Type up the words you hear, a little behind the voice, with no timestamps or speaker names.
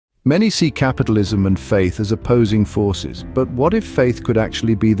Many see capitalism and faith as opposing forces, but what if faith could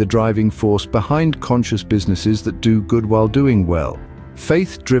actually be the driving force behind conscious businesses that do good while doing well?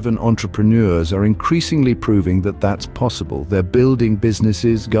 Faith-driven entrepreneurs are increasingly proving that that's possible. They're building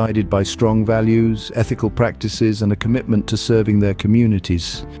businesses guided by strong values, ethical practices, and a commitment to serving their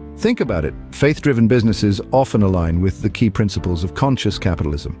communities. Think about it. Faith-driven businesses often align with the key principles of conscious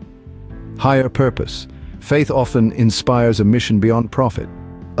capitalism. Higher purpose. Faith often inspires a mission beyond profit,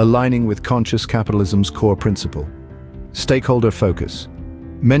 aligning with conscious capitalism's core principle. Stakeholder focus.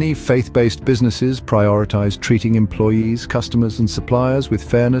 Many faith-based businesses prioritize treating employees, customers, and suppliers with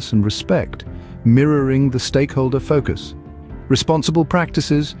fairness and respect, mirroring the stakeholder focus. Responsible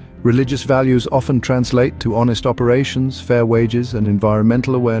practices. Religious values often translate to honest operations, fair wages, and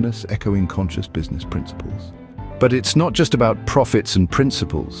environmental awareness, echoing conscious business principles. But it's not just about profits and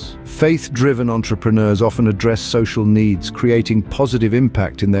principles. Faith-driven entrepreneurs often address social needs, creating positive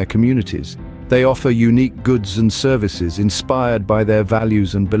impact in their communities. They offer unique goods and services inspired by their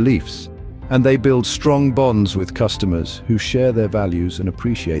values and beliefs, and they build strong bonds with customers who share their values and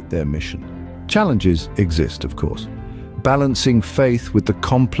appreciate their mission. Challenges exist, of course. Balancing faith with the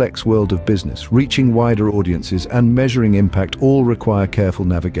complex world of business, reaching wider audiences, and measuring impact all require careful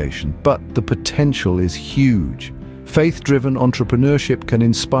navigation. But the potential is huge. Faith-driven entrepreneurship can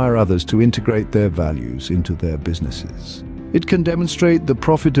inspire others to integrate their values into their businesses. It can demonstrate that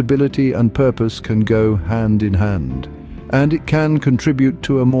profitability and purpose can go hand in hand, and it can contribute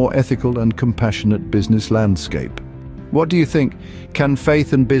to a more ethical and compassionate business landscape. What do you think? Can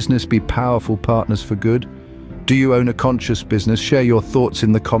faith and business be powerful partners for good? Do you own a conscious business? Share your thoughts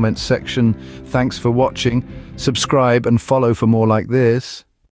in the comments section. Thanks for watching. Subscribe and follow for more like this.